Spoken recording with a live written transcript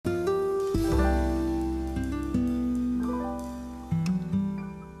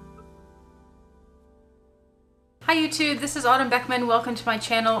Hi YouTube, this is Autumn Beckman. Welcome to my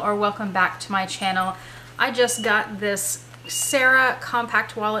channel, or welcome back to my channel. I just got this Sarah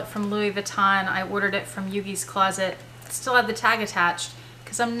compact wallet from Louis Vuitton. I ordered it from Yoogi's Closet. Still have the tag attached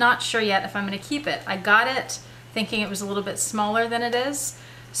because I'm not sure yet if I'm going to keep it. I got it thinking it was a little bit smaller than it is.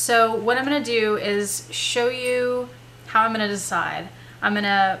 So what I'm going to do is show you how I'm going to decide. I'm going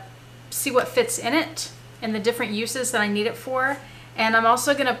to see what fits in it and the different uses that I need it for. And I'm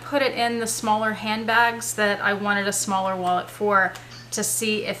also going to put it in the smaller handbags that I wanted a smaller wallet for, to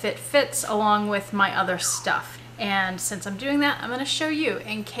see if it fits along with my other stuff. And since I'm doing that, I'm going to show you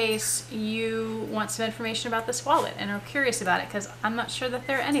in case you want some information about this wallet and are curious about it, because I'm not sure that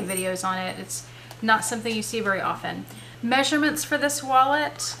there are any videos on it. It's not something you see very often. Measurements for this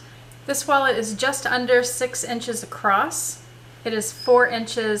wallet. This wallet is just under 6 inches across. It is 4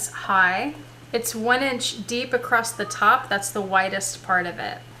 inches high. It's 1 inch deep across the top. That's the widest part of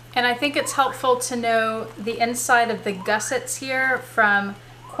it. And I think it's helpful to know the inside of the gussets here from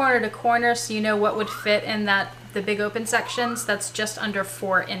corner to corner, so you know what would fit in the big open sections. That's just under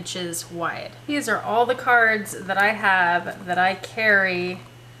 4 inches wide. These are all the cards that I have that I carry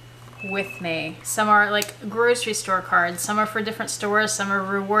with me. Some are like grocery store cards, some are for different stores, some are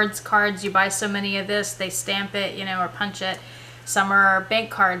rewards cards. You buy so many of this, they stamp it, you know, or punch it. Some are bank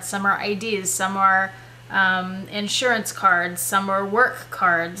cards, some are IDs, some are insurance cards, some are work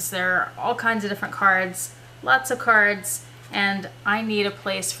cards. There are all kinds of different cards, lots of cards, and I need a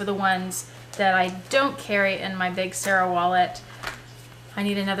place for the ones that I don't carry in my big Sarah wallet. I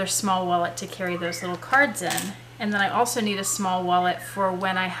need another small wallet to carry those little cards in. And then I also need a small wallet for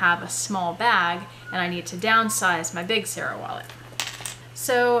when I have a small bag and I need to downsize my big Sarah wallet.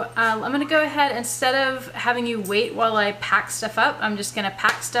 So I'm going to go ahead, instead of having you wait while I pack stuff up, I'm just going to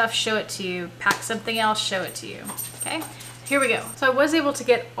pack stuff, show it to you, pack something else, show it to you. Okay, here we go. So I was able to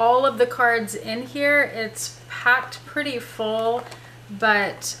get all of the cards in here. It's packed pretty full,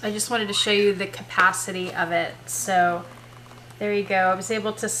 but I just wanted to show you the capacity of it. So there you go. I was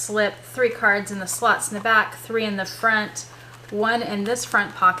able to slip 3 cards in the slots in the back, 3 in the front, 1 in this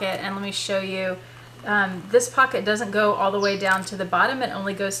front pocket, and let me show you. This pocket doesn't go all the way down to the bottom, it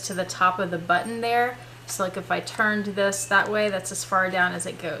only goes to the top of the button there. So like if I turned this that way, that's as far down as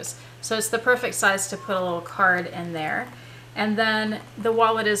it goes. So it's the perfect size to put a little card in there. And then the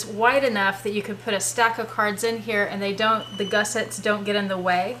wallet is wide enough that you could put a stack of cards in here and the gussets don't get in the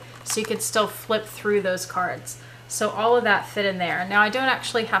way, so you could still flip through those cards. So all of that fit in there. Now I don't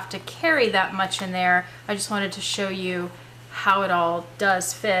actually have to carry that much in there, I just wanted to show you how it all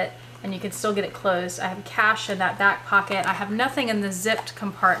does fit. And you can still get it closed. I have cash in that back pocket. I have nothing in the zipped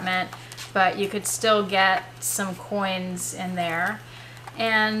compartment, but you could still get some coins in there.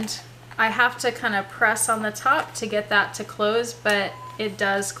 And I have to kind of press on the top to get that to close, but it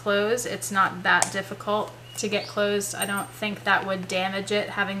does close. It's not that difficult to get closed. I don't think that would damage it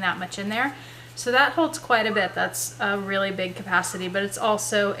having that much in there. So that holds quite a bit. That's a really big capacity, but it's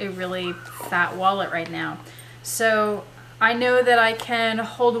also a really fat wallet right now. So I know that I can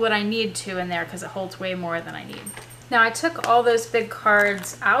hold what I need to in there because it holds way more than I need. Now I took all those big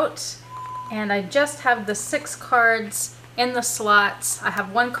cards out and I just have the 6 cards in the slots. I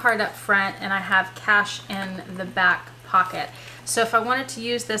have 1 card up front and I have cash in the back pocket. So if I wanted to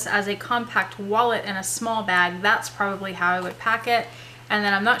use this as a compact wallet in a small bag, that's probably how I would pack it. And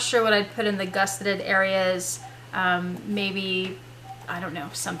then I'm not sure what I'd put in the gusseted areas. Maybe, I don't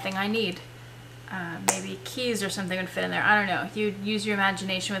know, something I need. Maybe keys or something would fit in there. I don't know. You'd use your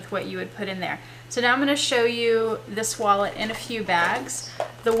imagination with what you would put in there. So now I'm going to show you this wallet in a few bags.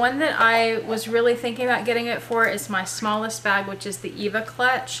 The one that I was really thinking about getting it for is my smallest bag, which is the Eva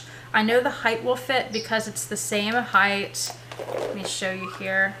clutch. I know the height will fit because it's the same height. Let me show you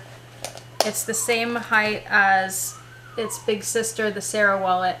here. It's the same height as its big sister, the Sarah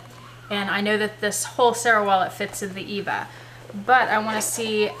wallet. And I know that this whole Sarah wallet fits in the Eva. But I want to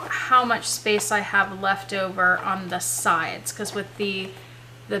see how much space I have left over on the sides, because with the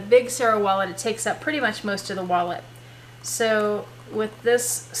big Sarah wallet, it takes up pretty much most of the wallet. So with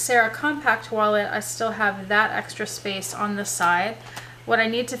this Sarah compact wallet, I still have that extra space on the side. What I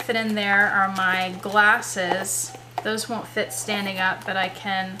need to fit in there are my glasses. Those won't fit standing up, but I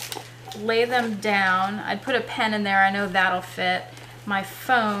can lay them down. I'd put a pen in there, I know that'll fit. My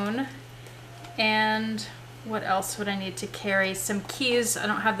phone, and what else would I need to carry? Some keys. I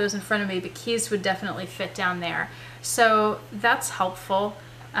don't have those in front of me, but keys would definitely fit down there. So that's helpful.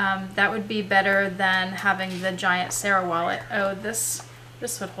 That would be better than having the giant Sarah wallet. Oh, this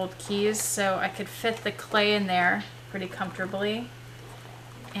would hold keys, so I could fit the clay in there pretty comfortably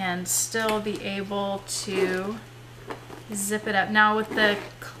and still be able to zip it up. Now with the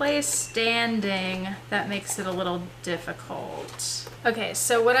clay standing, that makes it a little difficult. Okay,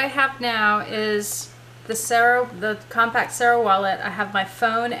 so what I have now is the compact Sarah wallet. I have my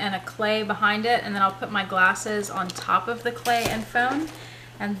phone and a clay behind it, and then I'll put my glasses on top of the clay and phone,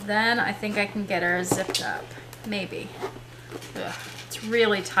 and then I think I can get her zipped up. Maybe. Ugh, it's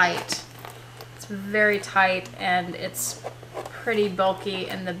really tight. It's very tight, and it's pretty bulky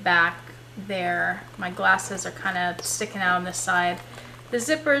in the back there. My glasses are kind of sticking out on this side. The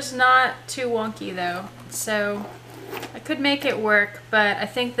zipper's not too wonky though, so I could make it work, but I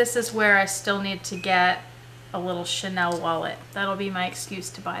think this is where I still need to get a little Chanel wallet. That'll be my excuse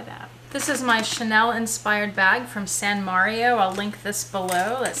to buy that. This is my Chanel inspired bag from San Mario. I'll link this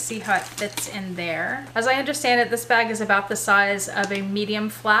below. Let's see how it fits in there. As I understand it, this bag is about the size of a medium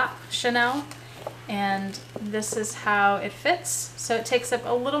flap Chanel, and this is how it fits. So it takes up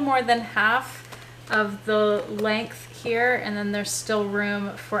a little more than half of the length here, and then there's still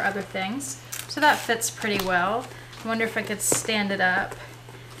room for other things. So that fits pretty well. I wonder if I could stand it up.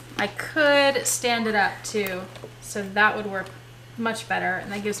 I could stand it up too, so that would work much better,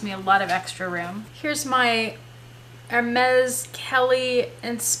 and that gives me a lot of extra room. Here's my Hermes Kelly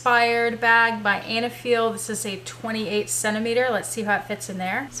inspired bag by Fashionphile. This is a 28 centimeter. Let's see how it fits in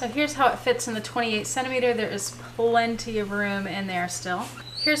there. So here's how it fits in the 28 centimeter. There is plenty of room in there still.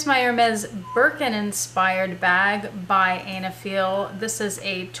 Here's my Hermes Birkin inspired bag by Fashionphile. This is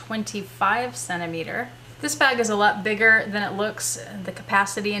a 25 centimeter. This bag is a lot bigger than it looks. The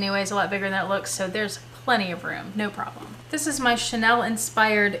capacity anyway is a lot bigger than it looks, so there's plenty of room, no problem. This is my Chanel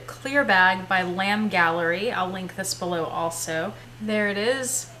inspired clear bag by Lamb Gallery. I'll link this below also. There it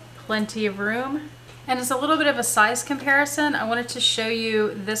is, plenty of room. And as a little bit of a size comparison, I wanted to show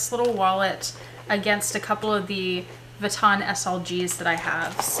you this little wallet against a couple of the Vuitton SLGs that I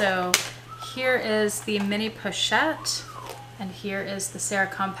have. So here is the mini pochette, and here is the Sarah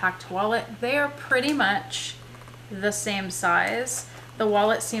compact wallet. They are pretty much the same size. The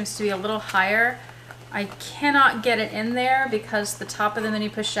wallet seems to be a little higher. I cannot get it in there because the top of the mini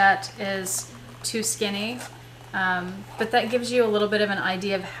pochette is too skinny, but that gives you a little bit of an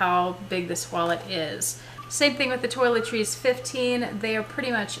idea of how big this wallet is. Same thing with the toiletries 15. They are pretty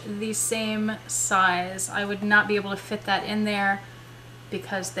much the same size. I would not be able to fit that in there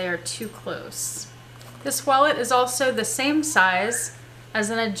because they are too close. This wallet is also the same size as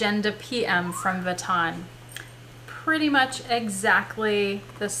an Agenda PM from Vuitton. Pretty much exactly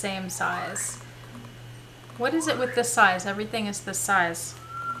the same size. What is it with this size? Everything is this size.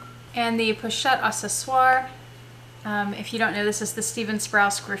 And the pochette accessoire, if you don't know, this is the Steven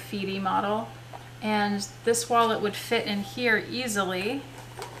Sprouse graffiti model. And this wallet would fit in here easily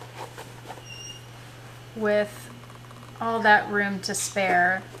with all that room to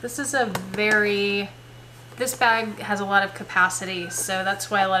spare. This bag has a lot of capacity, so that's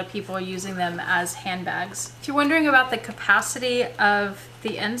why a lot of people are using them as handbags. If you're wondering about the capacity of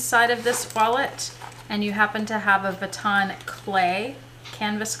the inside of this wallet, and you happen to have a Vuitton clay,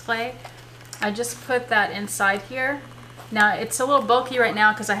 canvas clay, I just put that inside here. Now it's a little bulky right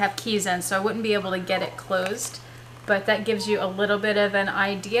now because I have keys in, so I wouldn't be able to get it closed, but that gives you a little bit of an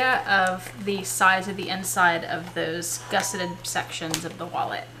idea of the size of the inside of those gusseted sections of the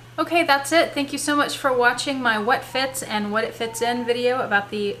wallet. Okay, that's it. Thank you so much for watching my what fits and what it fits in video about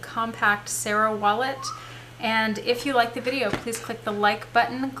the compact Sarah wallet. And if you like the video, please click the like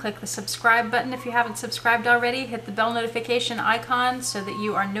button, click the subscribe button if you haven't subscribed already, hit the bell notification icon so that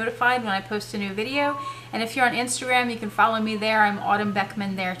you are notified when I post a new video. And if you're on Instagram, you can follow me there. I'm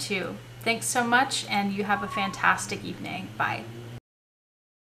autumnbeckman there too. Thanks so much, and you have a fantastic evening. Bye.